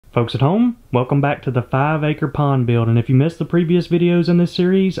Folks at home, welcome back to the 5-acre pond build, and if you missed the previous videos in this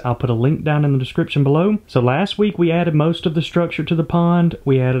series, I'll put a link down in the description below. So last week we added most of the structure to the pond.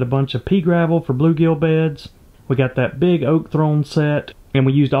 We added a bunch of pea gravel for bluegill beds. We got that big oak throne set, and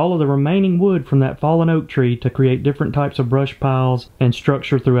we used all of the remaining wood from that fallen oak tree to create different types of brush piles and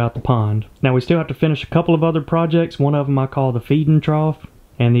structure throughout the pond. Now we still have to finish a couple of other projects. One of them I call the feeding trough,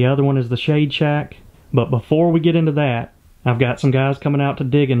 and the other one is the shade shack. But before we get into that, I've got some guys coming out to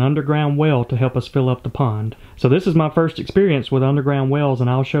dig an underground well to help us fill up the pond. So this is my first experience with underground wells, and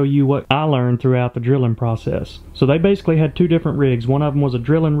I'll show you what I learned throughout the drilling process. So they basically had two different rigs. One of them was a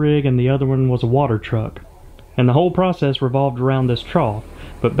drilling rig and the other one was a water truck. And the whole process revolved around this trough.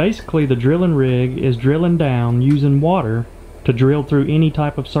 But basically the drilling rig is drilling down using water to drill through any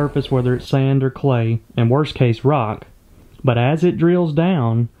type of surface, whether it's sand or clay, and worst case rock. But as it drills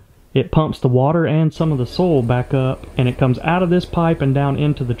down, it pumps the water and some of the soil back up, and it comes out of this pipe and down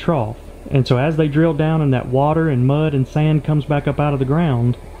into the trough. And so as they drill down and that water and mud and sand comes back up out of the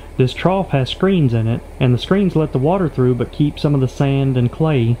ground, this trough has screens in it, and the screens let the water through but keep some of the sand and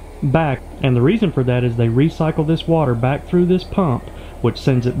clay back. And the reason for that is they recycle this water back through this pump, which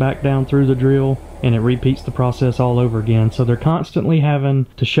sends it back down through the drill, and it repeats the process all over again. So they're constantly having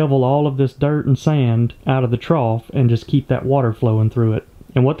to shovel all of this dirt and sand out of the trough and just keep that water flowing through it.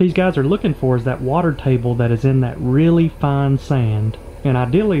 And what these guys are looking for is that water table that is in that really fine sand. And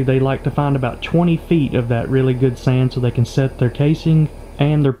ideally they like to find about 20 feet of that really good sand so they can set their casing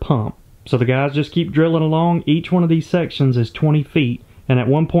and their pump. So the guys just keep drilling along. Each one of these sections is 20 feet. And at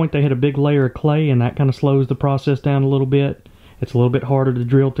one point they hit a big layer of clay, and that kind of slows the process down a little bit. It's a little bit harder to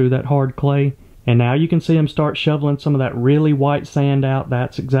drill through that hard clay. And now you can see them start shoveling some of that really white sand out.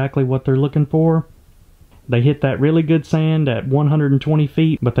 That's exactly what they're looking for. They hit that really good sand at 120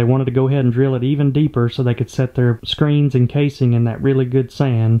 feet, but they wanted to go ahead and drill it even deeper so they could set their screens and casing in that really good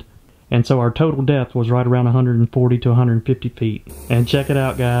sand. And so our total depth was right around 140 to 150 feet. And check it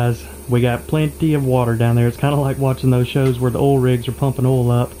out, guys. We got plenty of water down there. It's kind of like watching those shows where the oil rigs are pumping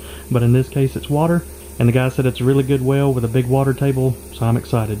oil up, but in this case it's water. And the guy said it's a really good well with a big water table, so I'm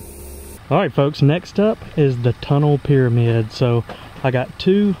excited. Alright folks, next up is the tunnel pyramid. So I got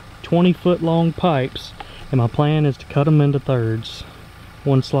two 20-foot long pipes, and my plan is to cut them into thirds.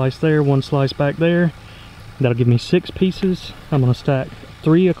 One slice there, one slice back there. That'll give me 6 pieces. I'm going to stack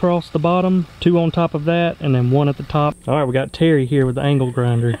 3 across the bottom, 2 on top of that, and then 1 at the top. Alright, we got Terry here with the angle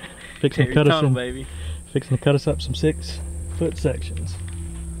grinder. Fixing to cut us up some 6-foot sections.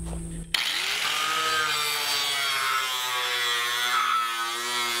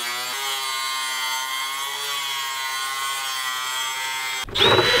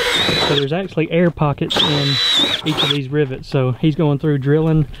 So there's actually air pockets in each of these rivets, so he's going through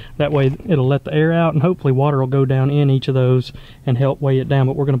drilling. That way it'll let the air out, and hopefully water will go down in each of those and help weigh it down.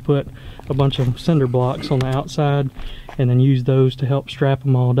 But we're going to put a bunch of cinder blocks on the outside and then use those to help strap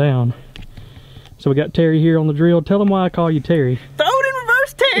them all down. So we got Terry here on the drill. Tell him why I call you Terry. Throw it in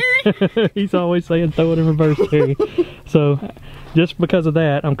reverse, Terry! He's always saying throw it in reverse, Terry. So just because of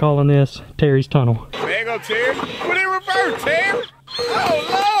that, I'm calling this Terry's Tunnel. There you go, Terry. Put it in reverse, Terry! Oh,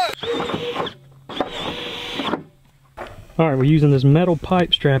 Lord! Alright, we're using this metal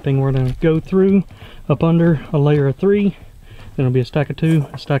pipe strapping. We're going to go through up under a layer of 3. Then it'll be a stack of 2,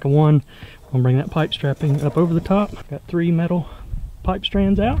 a stack of 1. We'll bring that pipe strapping up over the top. Got 3 metal pipe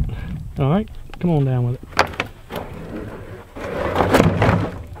strands out. Alright, come on down with it.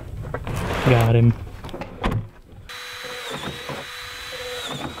 Got him.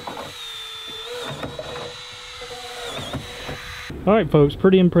 Alright folks,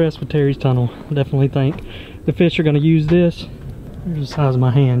 pretty impressed with Terry's tunnel. Definitely think the fish are going to use this. Here's the size of my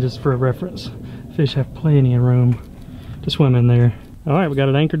hand just for a reference. Fish have plenty of room to swim in there. Alright, we got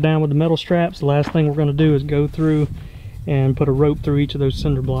it anchored down with the metal straps. The last thing we're going to do is go through and put a rope through each of those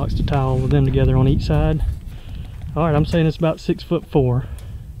cinder blocks to tie all of them together on each side. Alright, I'm saying it's about 6'4".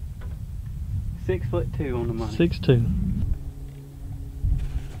 6'2" on the money. 6'2".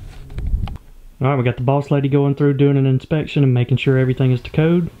 Alright, we got the boss lady going through doing an inspection and making sure everything is to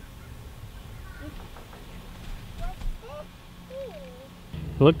code.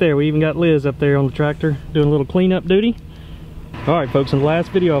 Look there, we even got Liz up there on the tractor doing a little cleanup duty. Alright folks, in the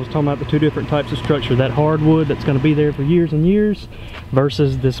last video I was talking about the 2 different types of structure. That hardwood that's going to be there for years and years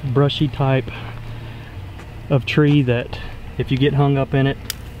versus this brushy type of tree that if you get hung up in it,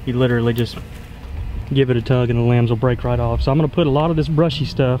 you literally just give it a tug and the limbs will break right off. So I'm going to put a lot of this brushy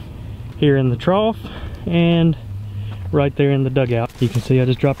stuff here in the trough and right there in the dugout. You can see I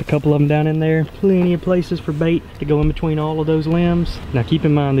just dropped a couple of them down in there. Plenty of places for bait to go in between all of those limbs. Now keep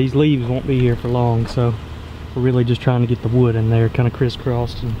in mind these leaves won't be here for long, so We're really just trying to get the wood in there kind of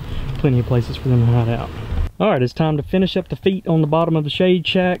crisscrossed and plenty of places for them to hide out. Alright, it's time to finish up the feet on the bottom of the shade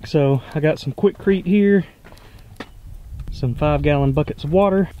shack. So I got some Quikrete here, some 5-gallon buckets of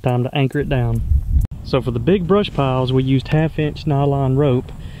water. Time to anchor it down. So for the big brush piles we used 1/2-inch nylon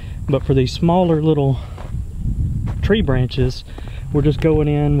rope, but for these smaller little tree branches we're just going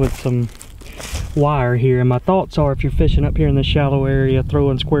in with some wire here. And my thoughts are, if you're fishing up here in this shallow area,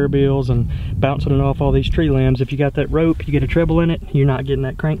 throwing square bills and bouncing it off all these tree limbs, if you got that rope, you get a treble in it, you're not getting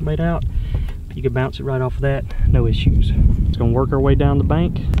that crankbait out. You can bounce it right off of that, no issues. It's gonna work our way down the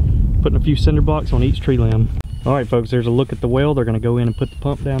bank, putting a few cinder blocks on each tree limb. All right folks, there's a look at the well. They're gonna go in and put the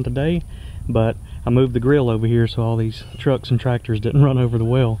pump down today, but I moved the grill over here so all these trucks and tractors didn't run over the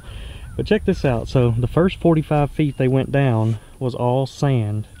well. But check this out. So the first 45 feet they went down was all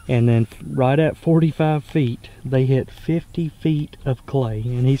sand, and then right at 45 feet they hit 50 feet of clay,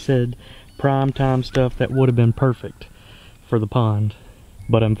 and he said prime time stuff that would have been perfect for the pond.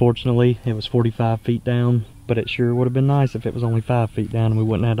 But unfortunately it was 45 feet down, but it sure would have been nice if it was only 5 feet down and we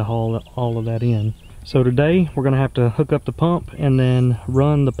wouldn't have to haul all of that in. So today we're gonna have to hook up the pump and then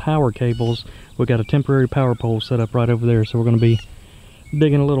run the power cables. We got a temporary power pole set up right over there, so we're gonna be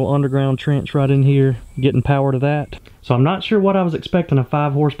digging a little underground trench right in here, getting power to that. So I'm not sure what I was expecting a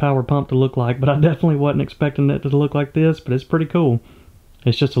 5-horsepower pump to look like, but I definitely wasn't expecting it to look like this, but it's pretty cool.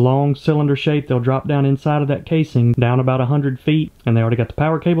 It's just a long cylinder shape. They'll drop down inside of that casing down about 100 feet, and they already got the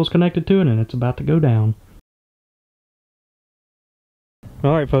power cables connected to it, and it's about to go down.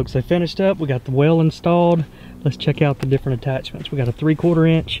 Alright folks, they finished up. We got the well installed. Let's check out the different attachments. We got a 3/4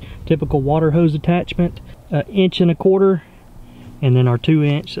 inch typical water hose attachment, 1 1/4 inch, and then our 2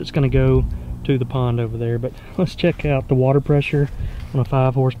 inch that's going to go to the pond over there. But let's check out the water pressure on a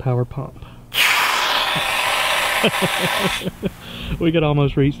 5-horsepower pump. We could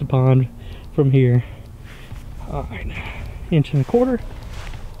almost reach the pond from here. All right, 1 1/4 inch.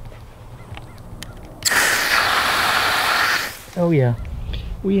 Oh yeah,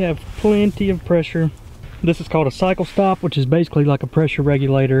 we have plenty of pressure. This is called a cycle stop, which is basically like a pressure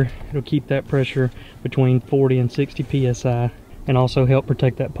regulator. It'll keep that pressure between 40 and 60 psi. And also help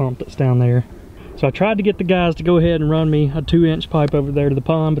protect that pump that's down there. So I tried to get the guys to go ahead and run me a 2-inch pipe over there to the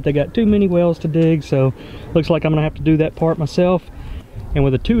pond, but they got too many wells to dig, so looks like I'm gonna have to do that part myself. And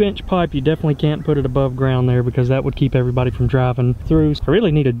with a 2-inch pipe, you definitely can't put it above ground there, because that would keep everybody from driving through. I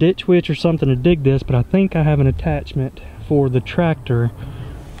really need a ditch witch or something to dig this, but I think I have an attachment for the tractor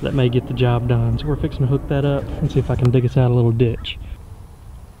that may get the job done. So we're fixing to hook that up and see if I can dig us out a little ditch.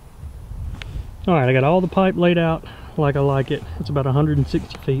 All right, I got all the pipe laid out like I like it. It's about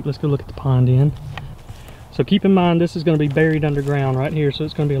 160 feet. Let's go look at the pond end. So keep in mind, this is going to be buried underground right here, so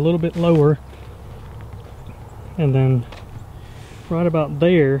it's going to be a little bit lower. And then right about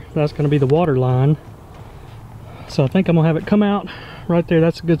there, that's going to be the water line. So I think I'm going to have it come out right there.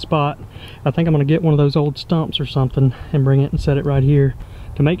 That's a good spot. I think I'm going to get one of those old stumps or something and bring it and set it right here.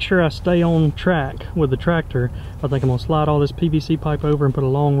 To make sure I stay on track with the tractor, I think I'm going to slide all this PVC pipe over and put a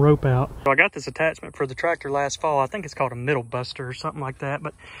long rope out. So I got this attachment for the tractor last fall. I think it's called a middle buster or something like that,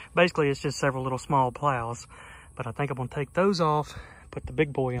 but basically it's just several little small plows. But I think I'm going to take those off, put the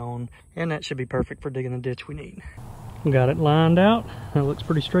big boy on, and that should be perfect for digging the ditch we need. We got it lined out. That looks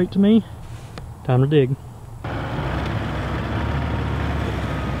pretty straight to me. Time to dig.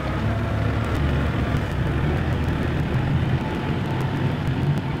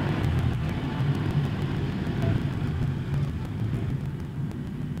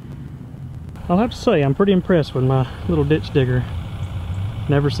 I'll have to say, I'm pretty impressed with my little ditch digger.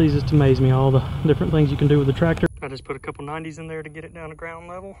 Never ceases to amaze me, all the different things you can do with the tractor. I just put a couple 90s in there to get it down to ground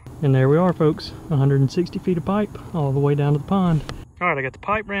level. And there we are, folks. 160 feet of pipe all the way down to the pond. All right, I got the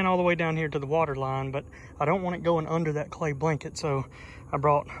pipe ran all the way down here to the water line, but I don't want it going under that clay blanket, so I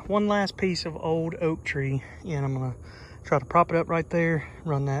brought one last piece of old oak tree, and I'm gonna try to prop it up right there,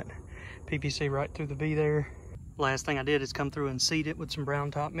 run that PVC right through the V there. Last thing I did is come through and seed it with some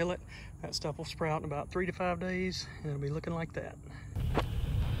brown top millet. That stuff will sprout in about 3 to 5 days, and it'll be looking like that.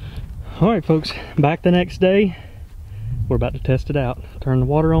 All right, folks, back the next day. We're about to test it out. Turn the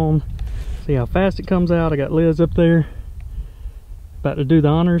water on, see how fast it comes out. I got Liz up there, about to do the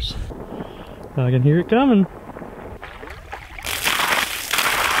honors. I can hear it coming.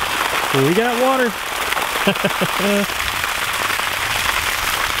 We got water.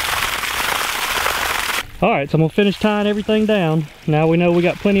 All right, so I'm gonna finish tying everything down. Now we know we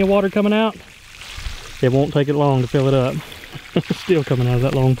got plenty of water coming out. It won't take it long to fill it up. Still coming out of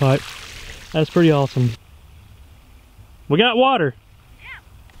that long pipe. That's pretty awesome. We got water. Yeah.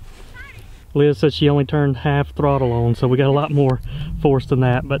 Liz said she only turned half throttle on, so we got a lot more force than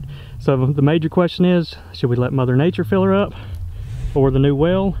that. But so the major question is, should we let Mother Nature fill her up, or the new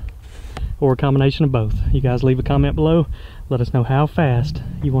well, or a combination of both? You guys leave a comment below. Let us know how fast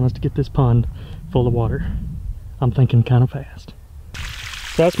you want us to get this pond full of water. I'm thinking kind of fast.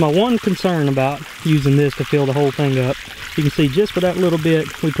 So that's my one concern about using this to fill the whole thing up. You can see just for that little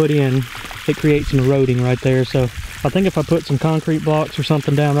bit we put in, it creates some eroding right there. So I think if I put some concrete blocks or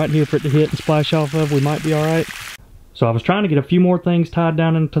something down right here for it to hit and splash off of, we might be all right. So I was trying to get a few more things tied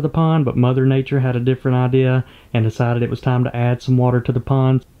down into the pond, but Mother Nature had a different idea and decided it was time to add some water to the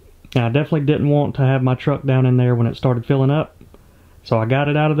pond. Now, I definitely didn't want to have my truck down in there when it started filling up, so I got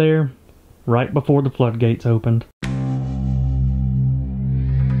it out of there right before the floodgates opened.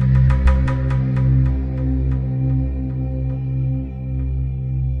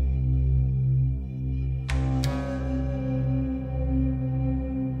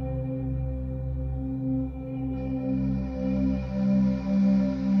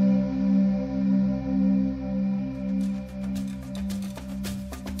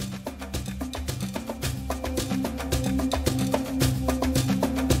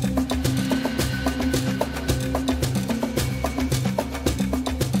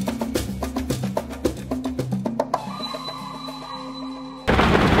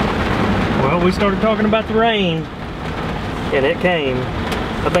 We started talking about the rain, and it came.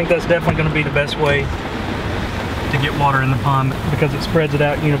 I think that's definitely going to be the best way to get water in the pond, because it spreads it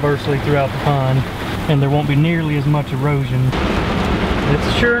out universally throughout the pond, and there won't be nearly as much erosion. It's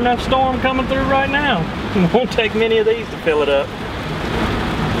a sure enough storm coming through right now. It won't take many of these to fill it up.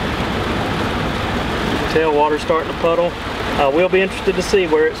 You can tell water's starting to puddle. We'll be interested to see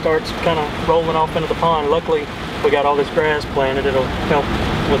where it starts kind of rolling off into the pond. Luckily, we got all this grass planted. It'll help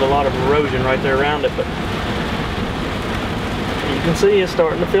with a lot of erosion right there around it, but you can see it's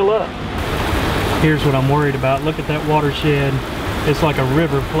starting to fill up. Here's what I'm worried about. Look at that watershed. It's like a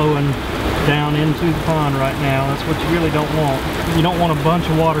river flowing down into the pond right now. That's what you really don't want. You don't want a bunch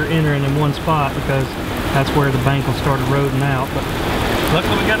of water entering in one spot, because that's where the bank will start eroding out. But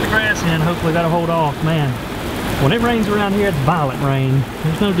luckily we got the grass in. Hopefully that'll hold off. Man, when it rains around here, it's violent rain.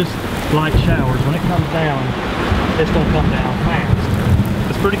 There's no just light showers. When it comes down, it's gonna come down fast.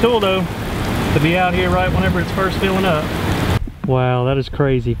 It's pretty cool though, to be out here right whenever it's first filling up. Wow, that is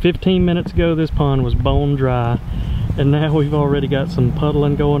crazy. 15 minutes ago this pond was bone dry, and now we've already got some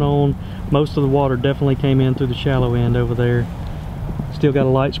puddling going on. Most of the water definitely came in through the shallow end over there. Still got a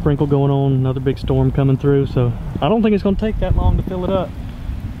light sprinkle going on, another big storm coming through, so I don't think it's gonna take that long to fill it up,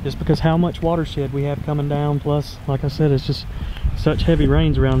 just because how much watershed we have coming down. Plus, like I said, it's just such heavy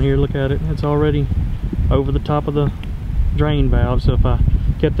rains around here. Look at it, it's already over the top of the drain valve, so if I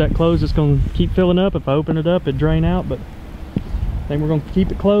kept that closed, it's going to keep filling up. If I open it up, it'd drain out, but I think we're going to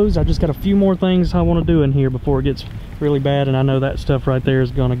keep it closed. I just got a few more things I want to do in here before it gets really bad, and I know that stuff right there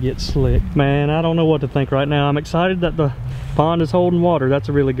is going to get slick. Man, I don't know what to think right now. I'm excited that the pond is holding water. That's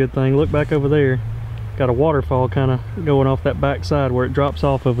a really good thing. Look back over there. Got a waterfall kind of going off that back side where it drops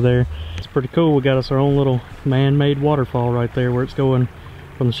off over there. It's pretty cool. We got us our own little man-made waterfall right there, where it's going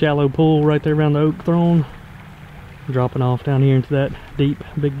from the shallow pool right there around the oak throne, dropping off down here into that deep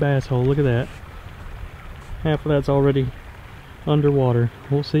big bass hole. Look at that. Half of that's already underwater.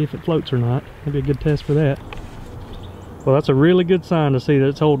 We'll see if it floats or not. That'd be a good test for that. Well, that's a really good sign to see that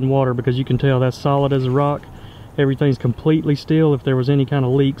it's holding water, because you can tell that's solid as a rock. Everything's completely still. If there was any kind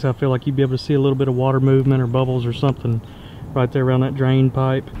of leaks, I feel like you'd be able to see a little bit of water movement or bubbles or something right there around that drain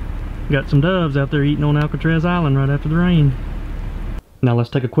pipe. Got some doves out there eating on Alcatraz Island right after the rain. Now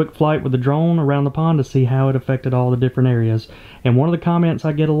let's take a quick flight with the drone around the pond to see how it affected all the different areas. And one of the comments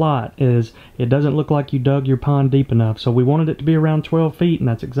I get a lot is, it doesn't look like you dug your pond deep enough. So we wanted it to be around 12 feet, and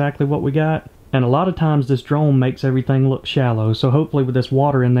that's exactly what we got. And a lot of times this drone makes everything look shallow. So hopefully with this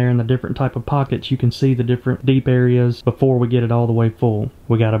water in there and the different type of pockets, you can see the different deep areas before we get it all the way full.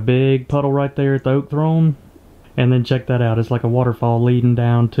 We got a big puddle right there at the oak throne. And then check that out. It's like a waterfall leading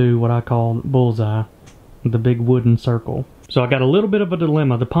down to what I call bullseye, the big wooden circle. So I got a little bit of a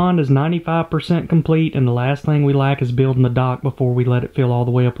dilemma. The pond is 95% complete, and the last thing we lack is building the dock before we let it fill all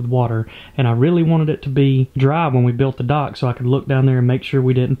the way up with water. And I really wanted it to be dry when we built the dock, so I could look down there and make sure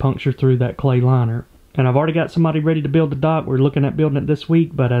we didn't puncture through that clay liner. And I've already got somebody ready to build the dock. We're looking at building it this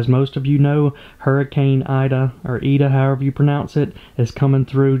week, but as most of you know, Hurricane Ida, or Ida, however you pronounce it, is coming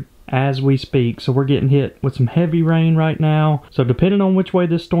through as we speak. So we're getting hit with some heavy rain right now. So depending on which way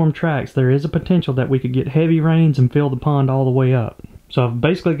this storm tracks, there is a potential that we could get heavy rains and fill the pond all the way up. So I've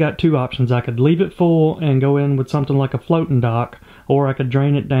basically got two options. I could leave it full and go in with something like a floating dock, or I could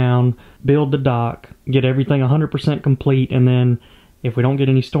drain it down, build the dock, get everything 100% complete, and then if we don't get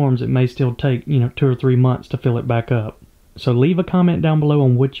any storms, it may still take, 2 or 3 months to fill it back up. So leave a comment down below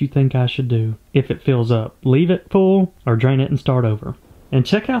on what you think I should do. If it fills up, leave it full or drain it and start over. And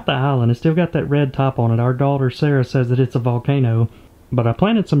check out the island. It's still got that red top on it. Our daughter Sarah says that it's a volcano. But I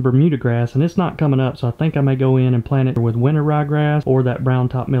planted some Bermuda grass and it's not coming up, so I think I may go in and plant it with winter ryegrass or that brown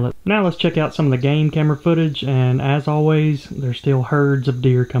top millet. Now let's check out some of the game camera footage, and as always, there's still herds of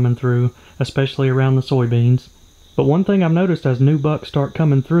deer coming through, especially around the soybeans. But one thing I've noticed as new bucks start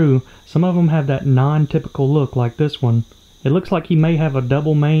coming through, some of them have that non-typical look like this one. It looks like he may have a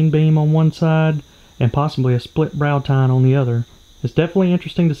double main beam on one side and possibly a split brow tine on the other. It's definitely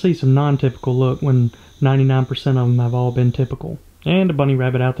interesting to see some non-typical look when 99% of them have all been typical. And a bunny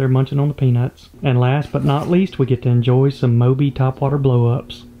rabbit out there munching on the peanuts. And last but not least, we get to enjoy some Moby topwater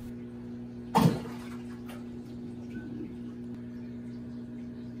blow-ups.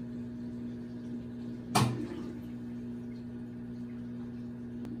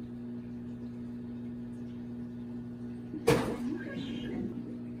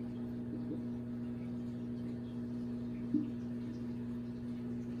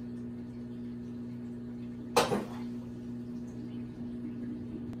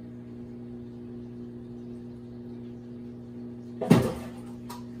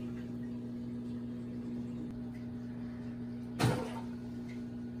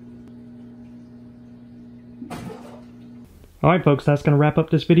 Alright folks, that's going to wrap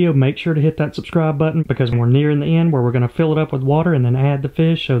up this video. Make sure to hit that subscribe button because we're nearing the end where we're going to fill it up with water and then add the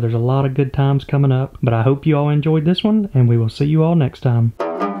fish, so there's a lot of good times coming up. But I hope you all enjoyed this one, and we will see you all next time.